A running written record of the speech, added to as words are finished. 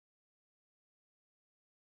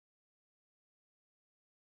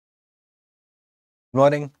Good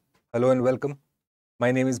morning, hello and welcome.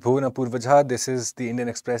 My name is Bhuvan. This is the Indian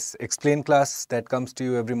Express Explain class that comes to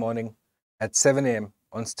you every morning at 7 a.m.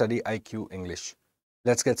 on StudyIQ English.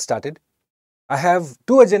 Let's get started. I have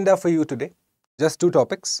two agenda for you today, just two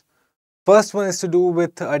topics. First one is to do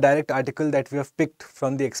with a direct article that we have picked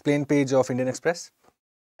from the Explain page of Indian Express.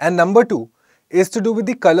 And number two is to do with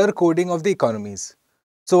the color coding of the economies.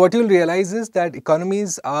 So what you'll realize is that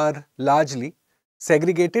economies are largely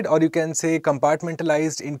segregated, or you can say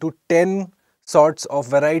compartmentalized into 10 sorts of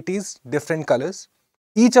varieties, different colors,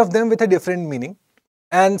 each of them with a different meaning.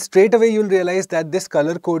 And straight away you'll realize that this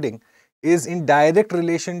color coding is in direct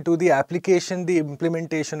relation to the application, the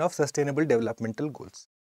implementation of sustainable developmental goals.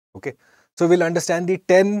 Okay, so we'll understand the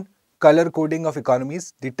 10 color coding of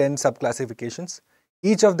economies, the 10 subclassifications,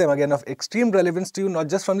 each of them again of extreme relevance to you, not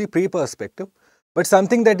just from the pre-perspective, but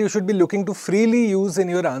something that you should be looking to freely use in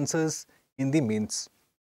your answers in the mains.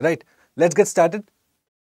 Right, let's get started.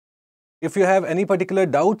 If you have any particular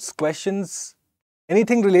doubts, questions,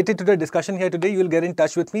 anything related to the discussion here today, you will get in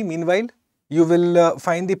touch with me. Meanwhile, you will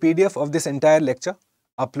find the PDF of this entire lecture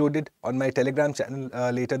uploaded on my Telegram channel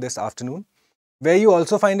later this afternoon, where you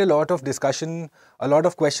also find a lot of discussion, a lot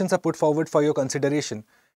of questions are put forward for your consideration.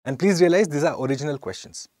 And please realize these are original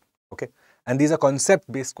questions, okay? And these are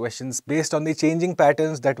concept-based questions based on the changing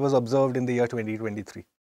patterns that was observed in the year 2023.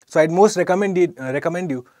 So I'd most recommend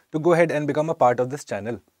you to go ahead and become a part of this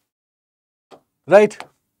channel. Right,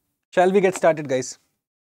 shall we get started, guys?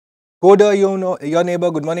 Coder, your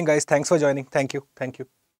neighbor, good morning, guys. Thanks for joining. Thank you.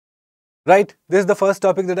 Right, this is the first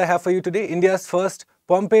topic that I have for you today. India's first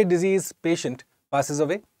Pompe disease patient passes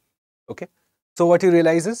away. Okay, so what you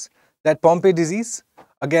realize is that Pompe disease,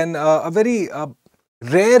 again, a very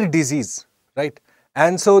rare disease, right?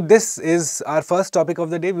 And so this is our first topic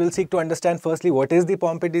of the day. We'll seek to understand firstly what is the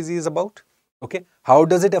Pompe disease about, okay? How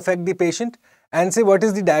does it affect the patient? And say what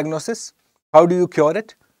is the diagnosis? How do you cure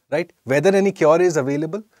it, right? Whether any cure is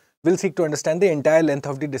available. We'll seek to understand the entire length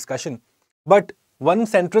of the discussion. But one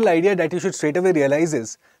central idea that you should straight away realize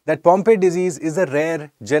is that Pompe disease is a rare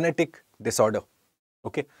genetic disorder,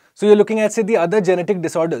 okay? So you're looking at, say, the other genetic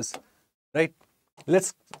disorders, right?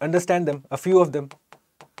 Let's understand them, a few of them.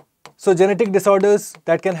 So genetic disorders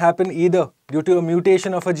that can happen either due to a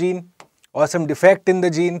mutation of a gene or some defect in the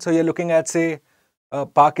gene. So you're looking at, say,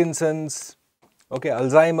 Parkinson's, okay,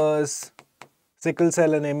 Alzheimer's, sickle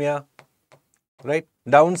cell anemia, right,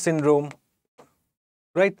 Down syndrome,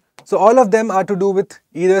 right? So all of them are to do with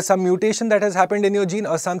either some mutation that has happened in your gene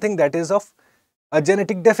or something that is of a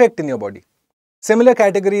genetic defect in your body. Similar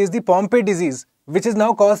category is the Pompe disease, which is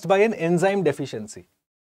now caused by an enzyme deficiency.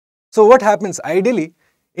 So what happens ideally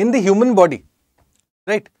in the human body,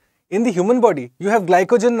 right? In the human body, you have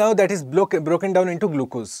glycogen now that is broken down into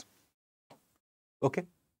glucose. Okay,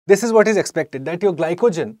 this is what is expected, that your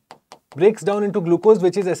glycogen breaks down into glucose,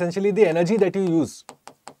 which is essentially the energy that you use.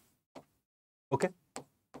 Okay,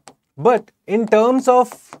 but in terms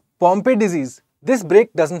of Pompe disease, this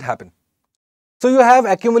break doesn't happen. So you have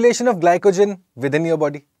accumulation of glycogen within your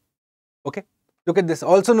body. Okay, look at this,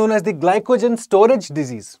 also known as the glycogen storage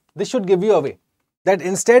disease. This should give you away that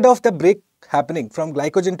instead of the break happening from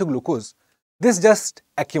glycogen to glucose, this just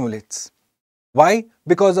accumulates. Why?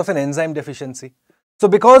 Because of an enzyme deficiency. So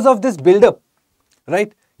because of this buildup,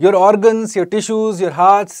 right, your organs, your tissues, your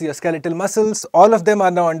hearts, your skeletal muscles, all of them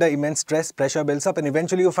are now under immense stress, pressure builds up, and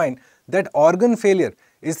eventually you find that organ failure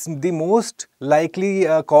is the most likely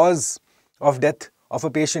cause of death of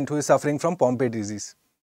a patient who is suffering from Pompe disease,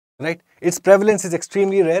 right? Its prevalence is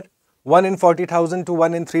extremely rare, 1 in 40,000 to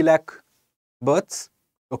 1 in 3 lakh births,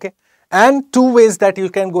 okay? And two ways that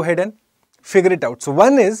you can go ahead and figure it out. So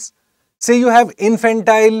one is, say you have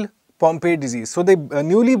infantile Pompe disease. So the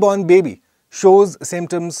newly born baby shows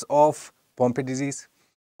symptoms of Pompe disease,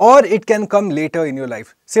 or it can come later in your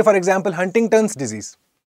life. Say for example, Huntington's disease,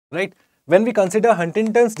 right? When we consider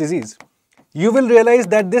Huntington's disease, you will realize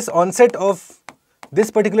that this onset of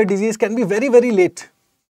this particular disease can be very, very late.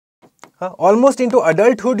 Almost into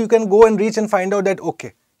adulthood, you can go and reach and find out that,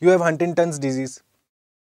 okay, you have Huntington's disease.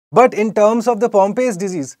 But in terms of the Pompe's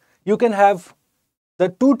disease, you can have the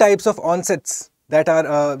two types of onsets that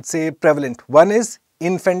are, say, prevalent. One is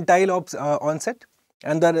infantile onset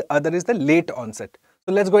and the other is the late onset.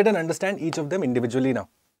 So let's go ahead and understand each of them individually now.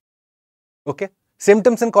 Okay,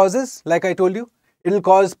 symptoms and causes, like I told you, it will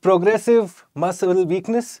cause progressive muscle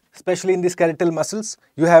weakness, especially in the skeletal muscles.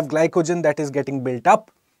 You have glycogen that is getting built up,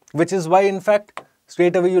 which is why, in fact,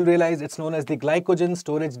 straight away you'll realize it's known as the glycogen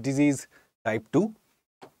storage disease type 2,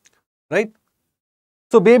 right?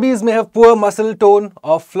 So babies may have poor muscle tone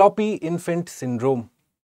or floppy infant syndrome,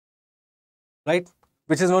 right,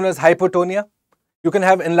 which is known as hypotonia. You can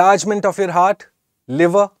have enlargement of your heart,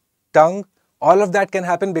 liver, tongue. All of that can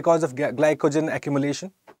happen because of glycogen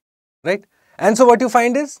accumulation, right? And so what you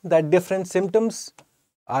find is that different symptoms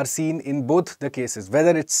are seen in both the cases,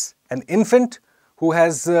 whether it's an infant who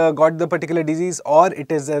has got the particular disease, or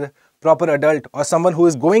it is a proper adult or someone who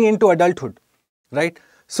is going into adulthood, right?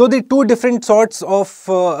 So the two different sorts of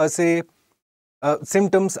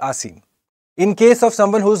symptoms are seen. In case of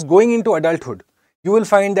someone who is going into adulthood, you will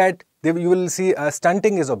find that you will see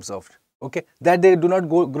stunting is observed, okay, that they do not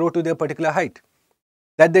grow to their particular height,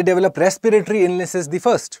 that they develop respiratory illnesses the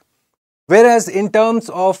first. Whereas in terms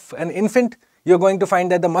of an infant, you're going to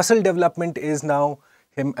find that the muscle development is now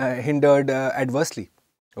hindered adversely.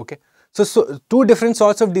 Okay, so two different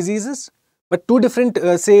sorts of diseases, but two different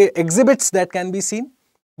exhibits that can be seen,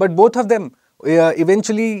 but both of them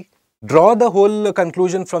eventually draw the whole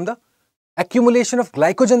conclusion from the accumulation of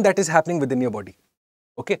glycogen that is happening within your body.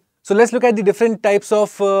 Okay, so let's look at the different types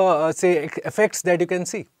of effects that you can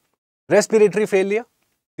see. Respiratory failure,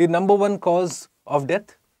 the number one cause of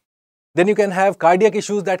death. Then you can have cardiac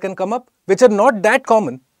issues that can come up, which are not that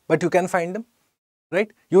common, but you can find them,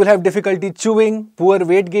 right? You will have difficulty chewing, poor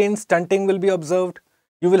weight gain, stunting will be observed.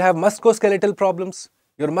 You will have musculoskeletal problems.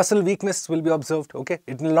 Your muscle weakness will be observed, okay?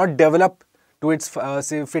 It will not develop to its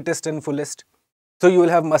fittest and fullest. So you will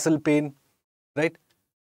have muscle pain, right?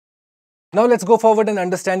 Now let's go forward and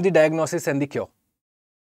understand the diagnosis and the cure.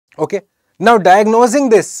 Okay. Now diagnosing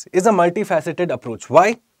this is a multifaceted approach.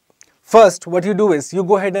 Why? First, what you do is you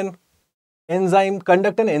go ahead and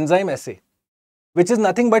conduct an enzyme assay, which is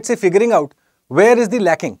nothing but figuring out where is the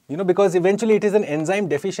lacking, because eventually it is an enzyme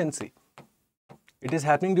deficiency. It is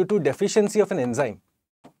happening due to deficiency of an enzyme,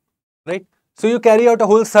 right? So you carry out a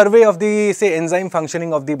whole survey of the enzyme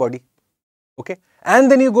functioning of the body, okay?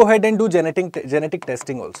 And then you go ahead and do genetic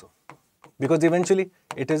testing also, because eventually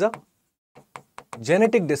it is a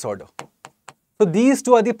genetic disorder. So these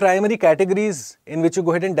two are the primary categories in which you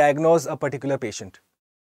go ahead and diagnose a particular patient.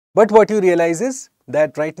 But what you realize is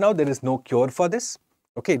that right now there is no cure for this.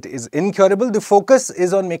 Okay, it is incurable. The focus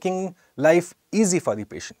is on making life easy for the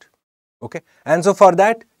patient. Okay, and so for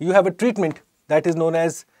that you have a treatment that is known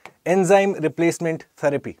as enzyme replacement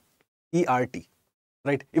therapy, ERT.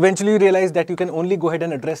 Right? Eventually you realize that you can only go ahead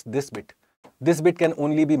and address this bit. This bit can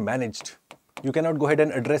only be managed. You cannot go ahead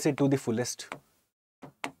and address it to the fullest.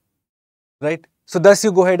 Right? So thus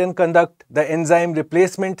you go ahead and conduct the enzyme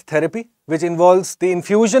replacement therapy, which involves the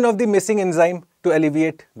infusion of the missing enzyme to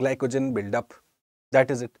alleviate glycogen buildup.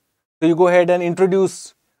 That is it. So you go ahead and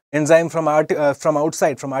introduce enzyme from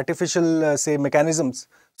outside, from artificial mechanisms,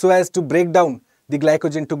 so as to break down the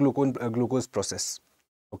glycogen to glucose process.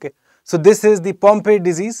 Okay. So this is the Pompe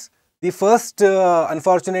disease, the first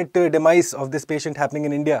unfortunate demise of this patient happening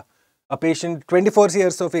in India. A patient 24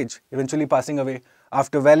 years of age eventually passing away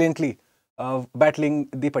after valiantly battling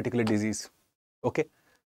the particular disease. Okay.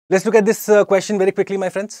 Let's look at this question very quickly, my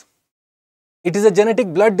friends. It is a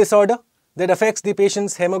genetic blood disorder that affects the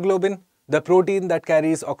patient's hemoglobin, the protein that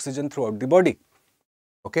carries oxygen throughout the body.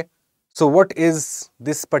 Okay. So what is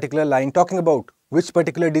this particular line talking about? Which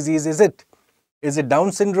particular disease is it? Is it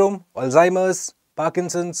Down syndrome, Alzheimer's,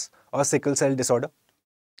 Parkinson's, or sickle cell disorder?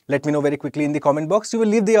 Let me know very quickly in the comment box. You will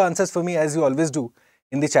leave the answers for me as you always do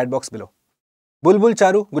in the chat box below. Bulbul,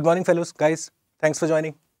 Charu, good morning fellows, guys. Thanks for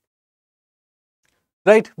joining.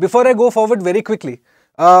 Right, before I go forward very quickly,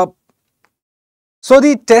 so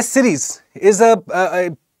the test series is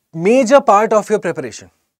a major part of your preparation.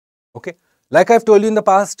 Okay, like I've told you in the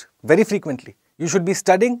past, very frequently, you should be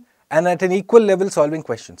studying and at an equal level solving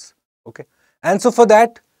questions. Okay, and so for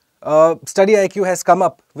that, StudyIQ has come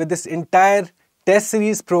up with this entire test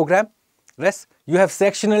series program. Yes, you have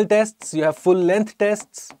sectional tests, you have full length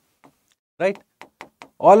tests, right?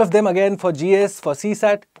 All of them again for GS, for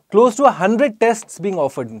CSAT, close to 100 tests being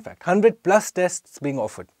offered, in fact, 100 plus tests being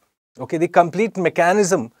offered. Okay, the complete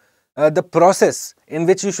mechanism, the process in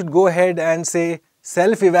which you should go ahead and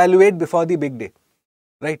self-evaluate before the big day,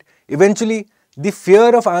 right? Eventually, the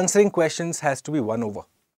fear of answering questions has to be won over.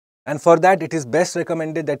 And for that, it is best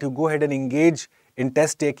recommended that you go ahead and engage in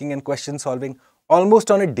test taking and question solving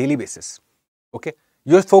almost on a daily basis. Okay,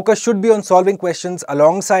 your focus should be on solving questions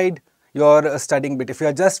alongside your studying bit. If you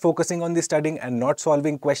are just focusing on the studying and not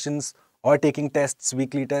solving questions or taking tests,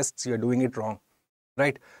 weekly tests, you are doing it wrong,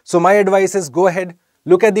 right? So my advice is go ahead,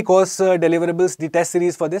 look at the course deliverables, the test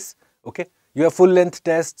series for this. Okay, you have full length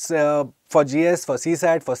tests for GS, for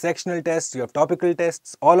CSAT, for sectional tests, you have topical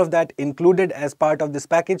tests, all of that included as part of this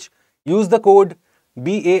package. Use the code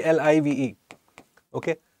BALIVE.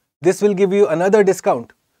 Okay, this will give you another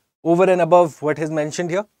discount over and above what is mentioned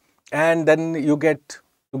here, and then you get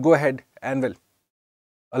to go ahead and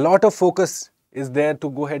A lot of focus is there to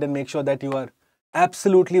go ahead and make sure that you are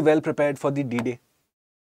absolutely well prepared for the D-Day.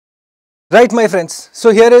 Right, my friends.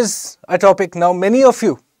 So here is a topic. Now, many of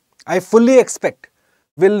you, I fully expect,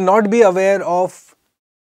 will not be aware of,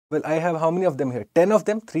 well, I have how many of them here? 10 of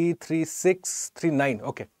them? 3, 3, 6, 3, 9.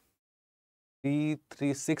 Okay. 3,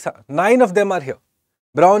 3, 6, 9 of them are here.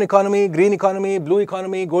 Brown economy, green economy, blue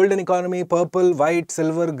economy, golden economy, purple, white,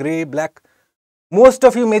 silver, grey, black. Most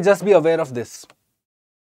of you may just be aware of this.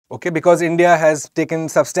 Okay, because India has taken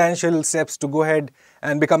substantial steps to go ahead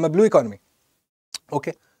and become a blue economy.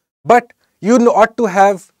 Okay, but you ought to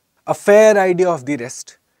have a fair idea of the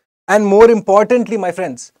rest. And more importantly, my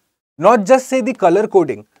friends, not just say the color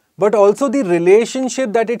coding, but also the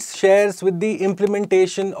relationship that it shares with the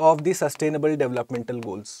implementation of the sustainable developmental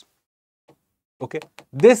goals. Okay,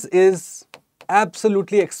 this is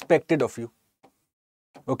absolutely expected of you.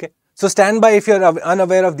 Okay, so stand by if you're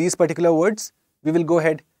unaware of these particular words. We will go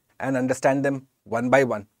ahead and understand them one by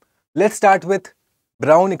one. Let's start with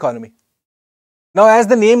brown economy. Now, as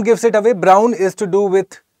the name gives it away, brown is to do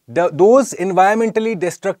with those environmentally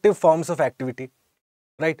destructive forms of activity,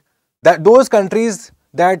 right? That those countries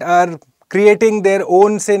that are creating their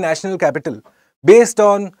own, say, national capital based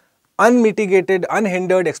on unmitigated,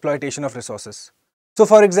 unhindered exploitation of resources. So,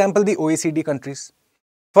 for example, the OECD countries.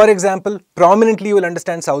 For example, prominently you will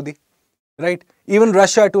understand Saudi, right? Even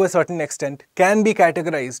Russia to a certain extent can be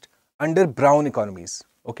categorized under brown economies,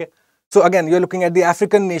 okay? So again, you're looking at the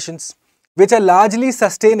African nations, which are largely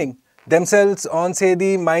sustaining themselves on, say,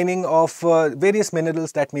 the mining of various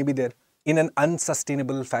minerals that may be there in an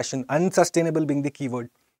unsustainable fashion, unsustainable being the keyword,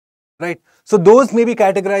 right? So those may be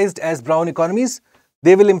categorized as brown economies.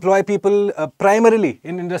 They will employ people primarily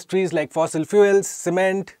in industries like fossil fuels,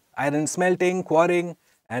 cement, iron smelting, quarrying,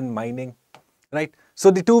 and mining, right? So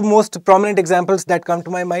the two most prominent examples that come to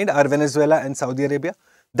my mind are Venezuela and Saudi Arabia.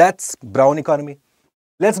 That's brown economy.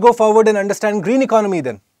 Let's go forward and understand green economy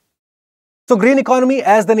then. So green economy,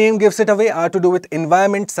 as the name gives it away, are to do with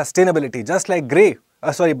environment sustainability. Just like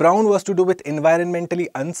brown was to do with environmentally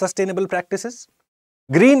unsustainable practices.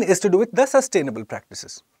 Green is to do with the sustainable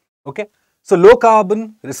practices. Okay. So low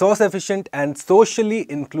carbon, resource efficient, and socially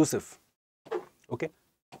inclusive. Okay.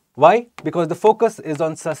 Why? Because the focus is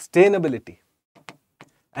on sustainability.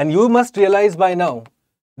 And you must realize by now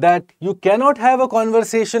that you cannot have a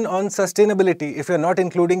conversation on sustainability if you're not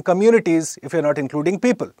including communities, if you're not including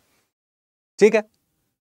people. Okay?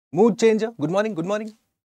 Mood changer. Good morning. Good morning.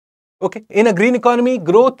 Okay. In a green economy,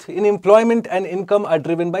 growth in employment and income are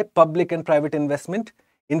driven by public and private investment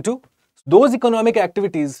into those economic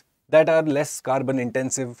activities that are less carbon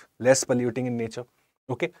intensive, less polluting in nature.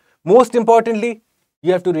 Okay. Most importantly,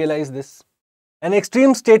 you have to realize this. An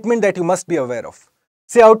extreme statement that you must be aware of.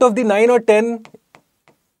 Say out of the 9 or 10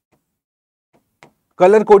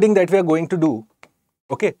 color coding that we are going to do,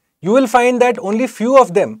 okay, you will find that only few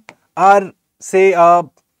of them are, say,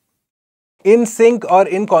 in sync or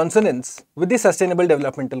in consonance with the sustainable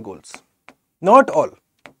developmental goals. Not all.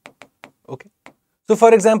 Okay. So,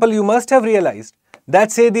 for example, you must have realized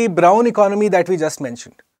that, say, the brown economy that we just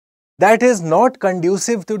mentioned, that is not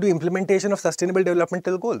conducive to the implementation of sustainable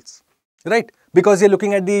developmental goals, right? Because you're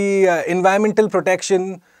looking at the environmental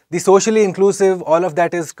protection, the socially inclusive, all of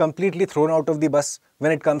that is completely thrown out of the bus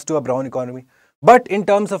when it comes to a brown economy. But in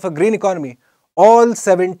terms of a green economy, all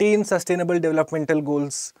 17 sustainable developmental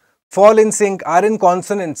goals fall in sync, are in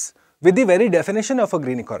consonance with the very definition of a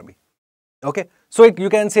green economy. Okay, so you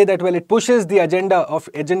can say that, well, it pushes the agenda of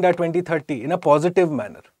Agenda 2030 in a positive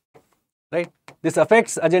manner, right? This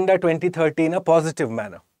affects Agenda 2030 in a positive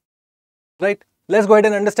manner, right? Let's go ahead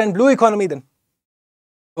and understand blue economy then.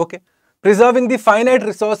 Okay, preserving the finite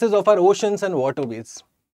resources of our oceans and waterways,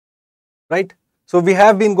 right? So we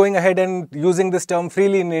have been going ahead and using this term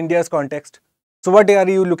freely in India's context. So what are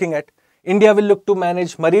you looking at? India will look to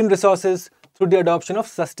manage marine resources through the adoption of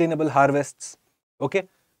sustainable harvests, okay?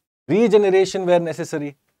 Regeneration where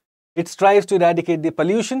necessary. It strives to eradicate the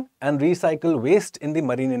pollution and recycle waste in the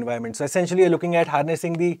marine environment. So essentially, you're looking at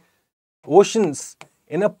harnessing the oceans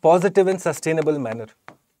in a positive and sustainable manner.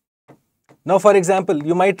 Now, for example,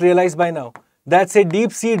 you might realize by now that, say,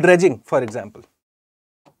 deep sea dredging, for example.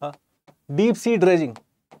 Deep sea dredging.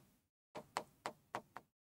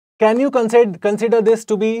 Can you consider this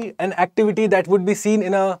to be an activity that would be seen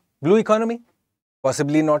in a blue economy?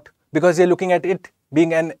 Possibly not, because you're looking at it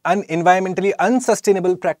being an environmentally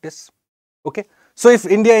unsustainable practice. Okay, so if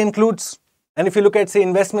India includes, and if you look at, say,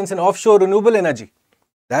 investments in offshore renewable energy,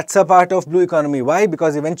 that's a part of blue economy. Why?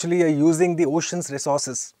 Because eventually you're using the ocean's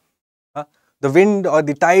resources. The wind or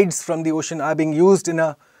the tides from the ocean are being used in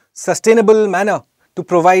a sustainable manner to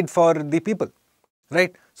provide for the people.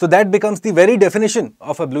 right? So that becomes the very definition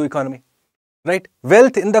of a blue economy, right?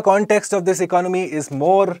 Wealth in the context of this economy is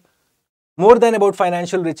more than about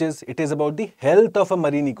financial riches. It is about the health of a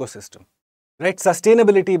marine ecosystem, right?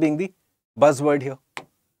 Sustainability being the buzzword here.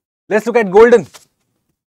 Let's look at golden.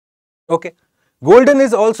 Okay, golden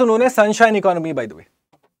is also known as sunshine economy, by the way.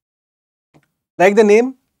 Like the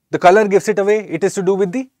name, the color gives it away. It is to do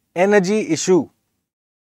with the energy issue.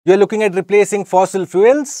 You are looking at replacing fossil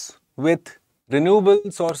fuels with renewable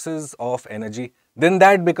sources of energy. Then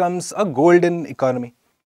that becomes a golden economy,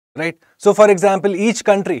 right? So, for example, each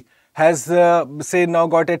country has, say, now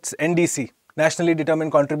got its NDC, nationally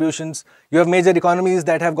determined contributions. You have major economies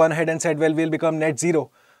that have gone ahead and said, well, we'll become net zero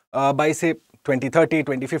by, say, 2030,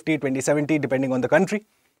 2050, 2070, depending on the country.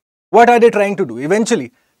 What are they trying to do?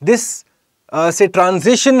 Eventually, this, say,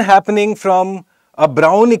 transition happening from a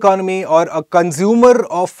brown economy or a consumer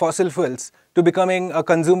of fossil fuels to becoming a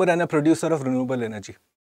consumer and a producer of renewable energy.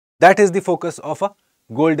 That is the focus of a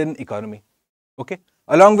golden economy. Okay.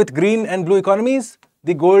 Along with green and blue economies,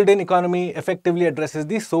 the golden economy effectively addresses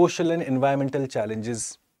the social and environmental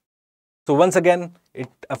challenges. So once again, it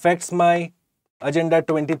affects my Agenda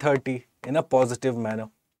 2030 in a positive manner.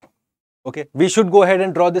 Okay. We should go ahead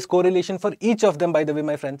and draw this correlation for each of them, by the way,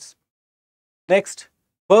 my friends. Next,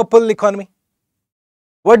 purple economy.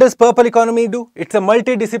 What does purple economy do? It's a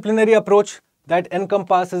multidisciplinary approach that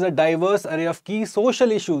encompasses a diverse array of key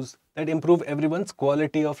social issues that improve everyone's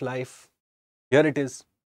quality of life. Here it is.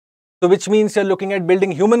 So which means you're looking at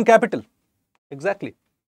building human capital. Exactly.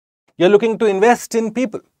 You're looking to invest in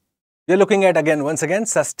people. You're looking at, again, once again,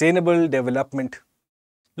 sustainable development.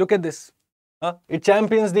 Look at this. It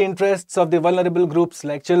champions the interests of the vulnerable groups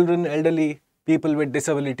like children, elderly, people with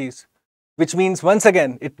disabilities. Which means, once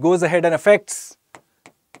again, it goes ahead and affects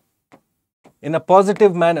in a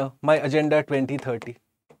positive manner my Agenda 2030,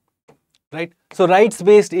 right? So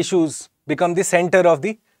rights-based issues become the center of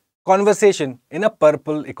the conversation in a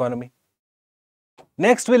purple economy.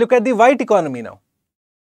 Next, we look at the white economy now.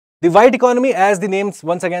 The white economy, as the name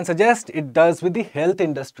once again suggests, it does with the health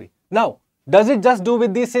industry. Now, does it just do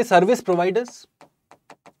with these, say, service providers?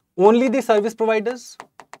 Only the service providers?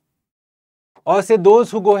 Or say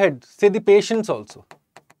those who go ahead, say the patients also?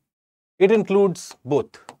 It includes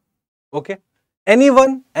both, okay?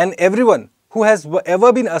 Anyone and everyone who has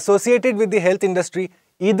ever been associated with the health industry,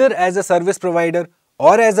 either as a service provider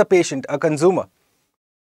or as a patient, a consumer,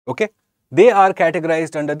 okay, they are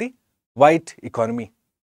categorized under the white economy.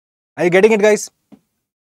 Are you getting it, guys?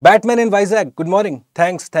 Batman in Vizag, good morning.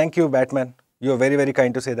 Thanks, thank you, Batman. You are very, very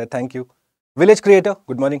kind to say that. Thank you. Village Creator,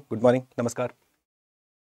 good morning, namaskar.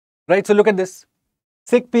 Right, so look at this.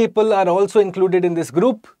 Sick people are also included in this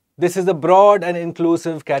group. This is a broad and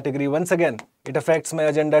inclusive category. Once again, it affects my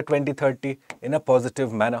Agenda 2030 in a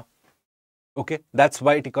positive manner. Okay, that's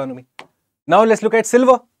white economy. Now let's look at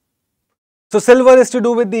silver. So silver is to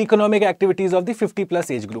do with the economic activities of the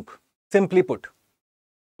 50+ age group. Simply put,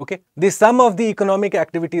 okay, the sum of the economic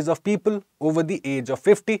activities of people over the age of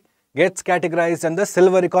 50 gets categorized under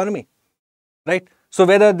silver economy, right? So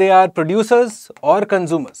whether they are producers or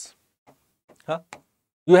consumers.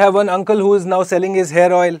 You have one uncle who is now selling his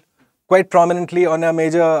hair oil quite prominently on a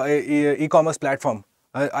major e-commerce platform.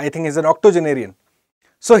 I think he's an octogenarian.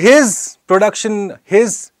 So his production,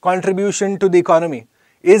 his contribution to the economy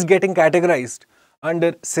is getting categorized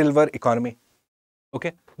under silver economy.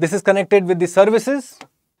 Okay, this is connected with the services,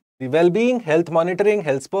 the well-being, health monitoring,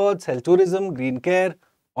 health sports, health tourism, green care,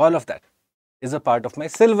 all of that is a part of my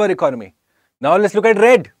silver economy. Now let's look at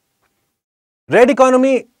red. Red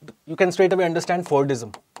economy, you can straight away understand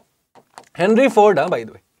Fordism. Henry Ford, by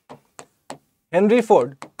the way. Henry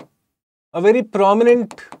Ford, a very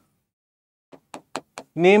prominent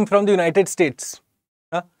name from the United States.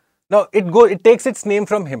 Now it takes its name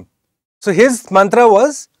from him. So his mantra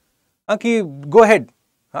was, go ahead,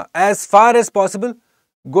 as far as possible,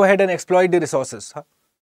 go ahead and exploit the resources.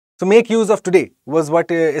 So make use of today was what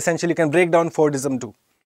essentially can break down Fordism to.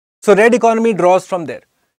 So red economy draws from there.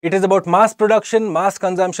 It is about mass production, mass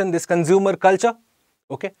consumption, this consumer culture.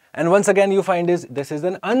 Okay, and once again you find this is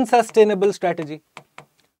an unsustainable strategy.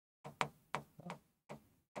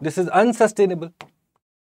 This is unsustainable,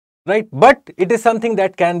 right? But it is something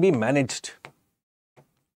that can be managed,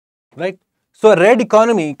 right? So a red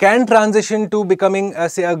economy can transition to becoming,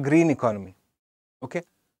 say, a green economy. Okay,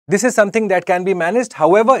 this is something that can be managed.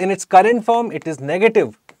 However, in its current form, it is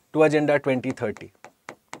negative to Agenda 2030.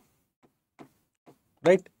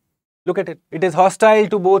 Right? Look at it. It is hostile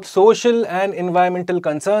to both social and environmental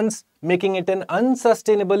concerns, making it an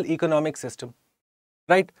unsustainable economic system.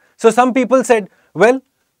 Right? So some people said, well,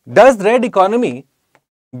 does red economy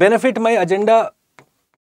benefit my Agenda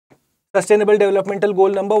Sustainable Developmental Goal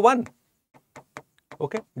number 1.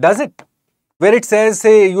 Okay, does it? Where it says,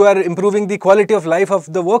 say, you are improving the quality of life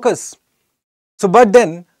of the workers. So, but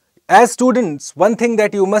then, as students, one thing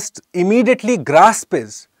that you must immediately grasp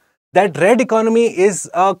is that red economy is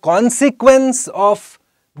a consequence of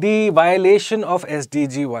the violation of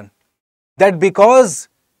SDG 1. That because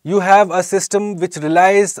you have a system which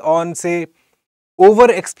relies on, say,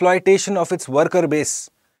 over exploitation of its worker base,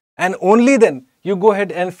 and only then you go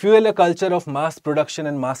ahead and fuel a culture of mass production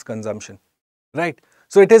and mass consumption, right?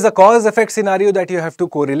 So it is a cause-effect scenario that you have to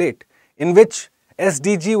correlate, in which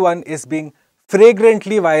SDG 1 is being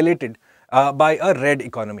flagrantly violated by a red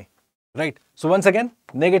economy, right? So once again,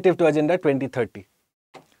 negative to Agenda 2030,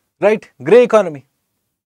 right? Grey economy.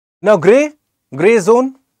 Now grey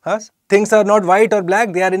zone, things are not white or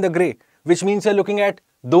black, they are in the grey, which means you are looking at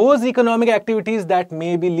those economic activities that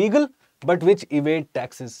may be legal but which evade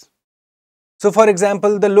taxes. So for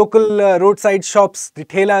example, the local roadside shops, the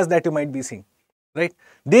thelas that you might be seeing, right?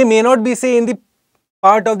 They may not be, say, in the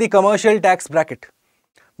part of the commercial tax bracket,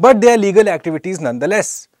 but they are legal activities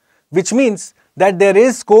nonetheless, which means that there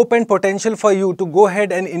is scope and potential for you to go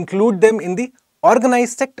ahead and include them in the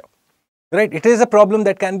organized sector, right? It is a problem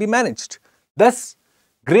that can be managed. Thus,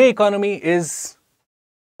 grey economy is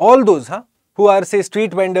all those who are, say,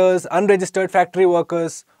 street vendors, unregistered factory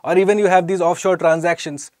workers, or even you have these offshore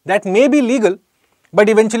transactions that may be legal, but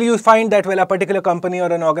eventually you find that, well, a particular company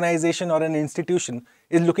or an organization or an institution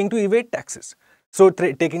is looking to evade taxes. So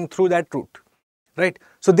taking through that route, right?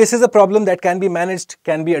 So this is a problem that can be managed,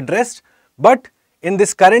 can be addressed, but in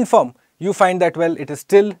this current form, you find that, well, it is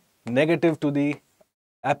still negative to the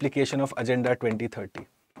application of Agenda 2030.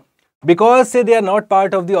 Because, say, they are not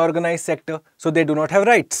part of the organized sector, so they do not have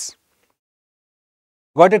rights.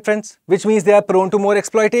 Got it, friends? Which means they are prone to more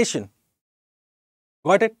exploitation.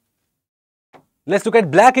 Got it? Let's look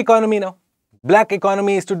at black economy now. Black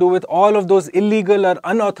economy is to do with all of those illegal or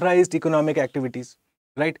unauthorized economic activities,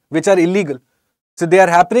 right? Which are illegal. So they are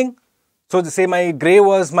happening. So say my grey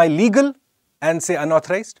was my legal and say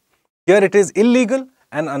unauthorized. Here it is illegal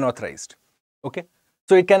and unauthorized. Okay.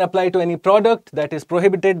 So it can apply to any product that is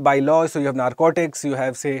prohibited by law. So you have narcotics, you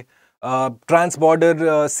have, say,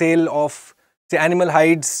 trans-border sale of, say, animal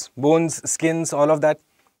hides, bones, skins, all of that.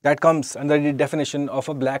 That comes under the definition of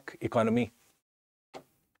a black economy.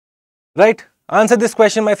 Right? Answer this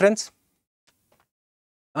question, my friends.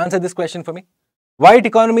 Answer this question for me. White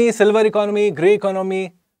economy, silver economy, grey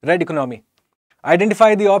economy, red economy.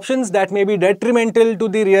 Identify the options that may be detrimental to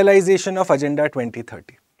the realization of Agenda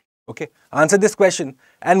 2030. Okay, answer this question.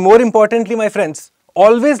 And more importantly, my friends,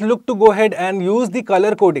 always look to go ahead and use the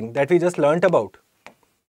color coding that we just learnt about.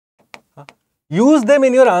 Use them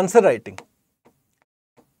in your answer writing.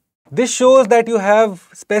 This shows that you have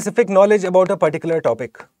specific knowledge about a particular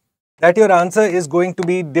topic, that your answer is going to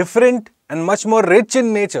be different and much more rich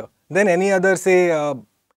in nature than any other, say,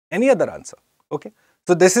 any other answer. Okay,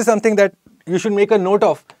 so this is something that you should make a note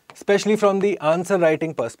of, especially from the answer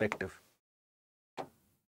writing perspective.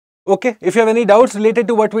 Okay, if you have any doubts related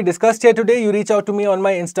to what we discussed here today, you reach out to me on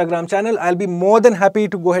my Instagram channel. I'll be more than happy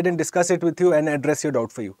to go ahead and discuss it with you and address your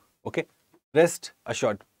doubt for you. Okay, rest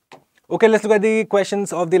assured. Okay, let's look at the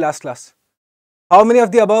questions of the last class. How many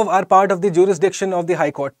of the above are part of the jurisdiction of the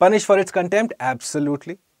High Court? Punished for its contempt?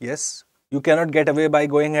 Absolutely, yes. You cannot get away by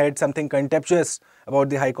going ahead something contemptuous about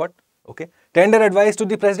the High Court. Okay. Tender advice to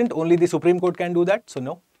the President? Only the Supreme Court can do that, so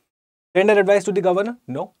no. Tender advice to the Governor?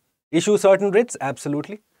 No. Issue certain writs?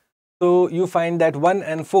 Absolutely. So you find that 1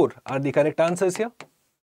 and 4 are the correct answers here,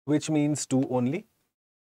 which means 2 only.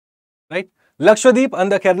 Right? Lakshadweep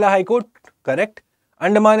under Kerala High Court? Correct.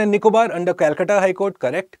 Andaman and Nicobar under Calcutta High Court?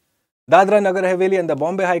 Correct. Dadra Nagar Haveli under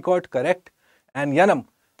Bombay High Court? Correct. And Yanam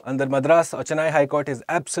under Madras or Chennai High Court is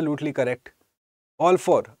absolutely correct. All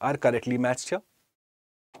 4 are correctly matched here.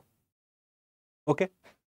 Okay.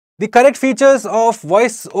 The correct features of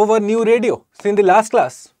voice over new radio. So in the last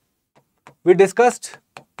class, we discussed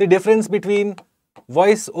the difference between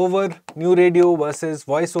voice over new radio versus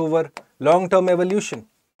voice over long-term evolution.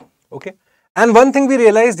 Okay. And one thing we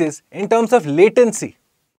realized is in terms of latency,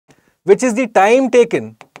 which is the time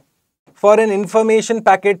taken for an information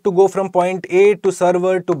packet to go from point A to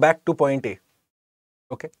server to back to point A.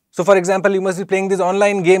 Okay. So for example, you must be playing these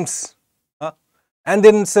online games. And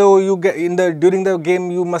then so you get during the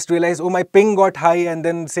game you must realize, oh, my ping got high, and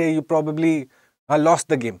then say you probably lost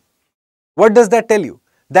the game. What does that tell you?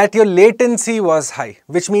 That your latency was high,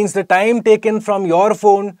 which means the time taken from your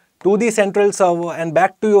phone to the central server and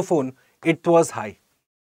back to your phone, it was high.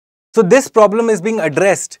 So this problem is being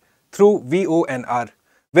addressed through VONR,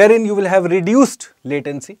 wherein you will have reduced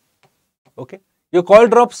latency. Okay, Your call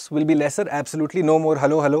drops will be lesser, absolutely no more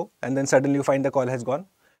hello, hello, and then suddenly you find the call has gone.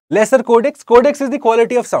 Lesser codecs. Codecs is the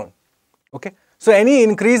quality of sound. Okay. So any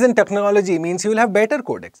increase in technology means you will have better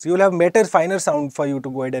codecs. You will have better, finer sound for you to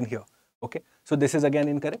go ahead and hear. Okay. So this is again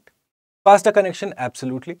incorrect. Faster connection,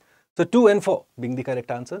 absolutely. So 2 and 4 being the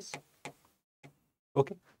correct answers.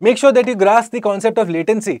 Okay. Make sure that you grasp the concept of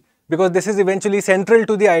latency because this is eventually central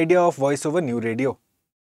to the idea of voice over new radio.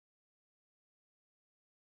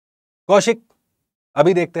 Kaushik,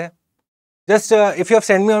 abhi dekhte hain. Just if you have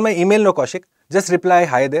sent me on my email, no Kaushik, just reply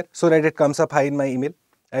hi there so that it comes up hi in my email.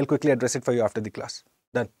 I'll quickly address it for you after the class.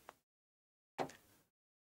 Done.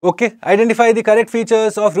 Okay, identify the correct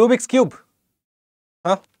features of Rubik's Cube.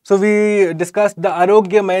 So we discussed the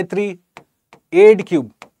Arogya Maitri Aid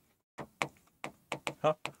Cube,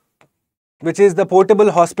 which is the portable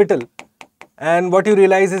hospital. And what you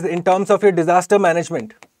realize is in terms of your disaster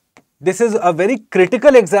management, this is a very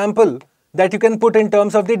critical example that you can put in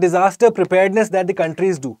terms of the disaster preparedness that the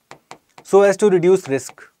countries do so as to reduce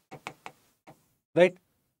risk, right?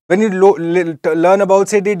 When you learn about,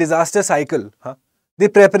 say, the disaster cycle, the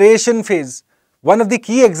preparation phase, one of the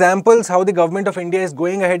key examples how the government of India is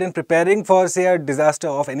going ahead and preparing for, say, a disaster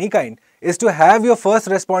of any kind is to have your first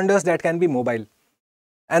responders that can be mobile.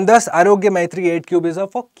 And thus, Arogya Maitri Aid Cube is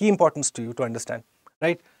of key importance to you to understand,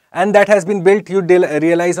 right? And that has been built, you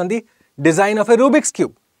realize, on the design of a Rubik's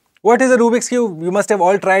Cube. What is a Rubik's Cube? You must have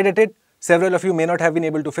all tried at it. Several of you may not have been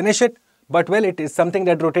able to finish it. But well, it is something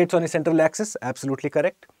that rotates on a central axis. Absolutely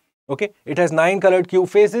correct. Okay. It has 9 colored cube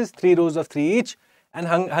faces, 3 rows of 3 each. And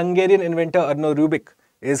Hungarian inventor Arno Rubik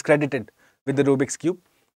is credited with the Rubik's Cube.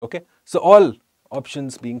 Okay. So all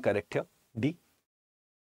options being correct here. D.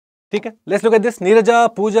 Okay. Let's look at this.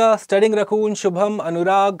 Neeraja, Pooja, Studying Raccoon, Shubham,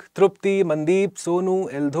 Anurag, Trupti, Mandeep, Sonu,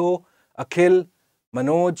 Eldho, Akhil,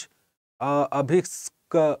 Manoj,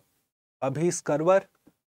 Abhiskarwar,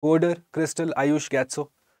 Coder, Crystal, Ayush, Gatso.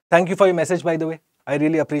 Thank you for your message, by the way. I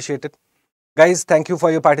really appreciate it. Guys, thank you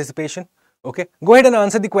for your participation. Okay. Go ahead and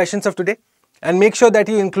answer the questions of today and make sure that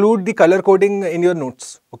you include the color coding in your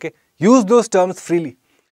notes. Okay. Use those terms freely.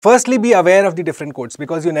 Firstly, be aware of the different codes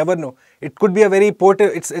because you never know. It could be a very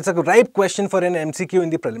it's a ripe question for an MCQ in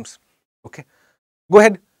the prelims. Okay. Go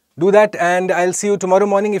ahead, do that, and I'll see you tomorrow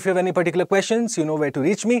morning. If you have any particular questions, you know where to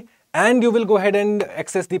reach me, and you will go ahead and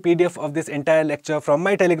access the PDF of this entire lecture from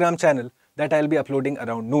my Telegram channel that I'll be uploading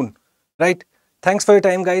around noon. Right? Thanks for your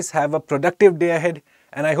time, guys. Have a productive day ahead,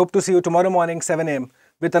 and I hope to see you tomorrow morning, 7 AM,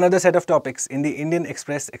 with another set of topics in the Indian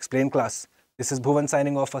Express Explain class. This is Bhuvan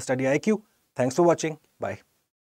signing off for StudyIQ. Thanks for watching. Bye.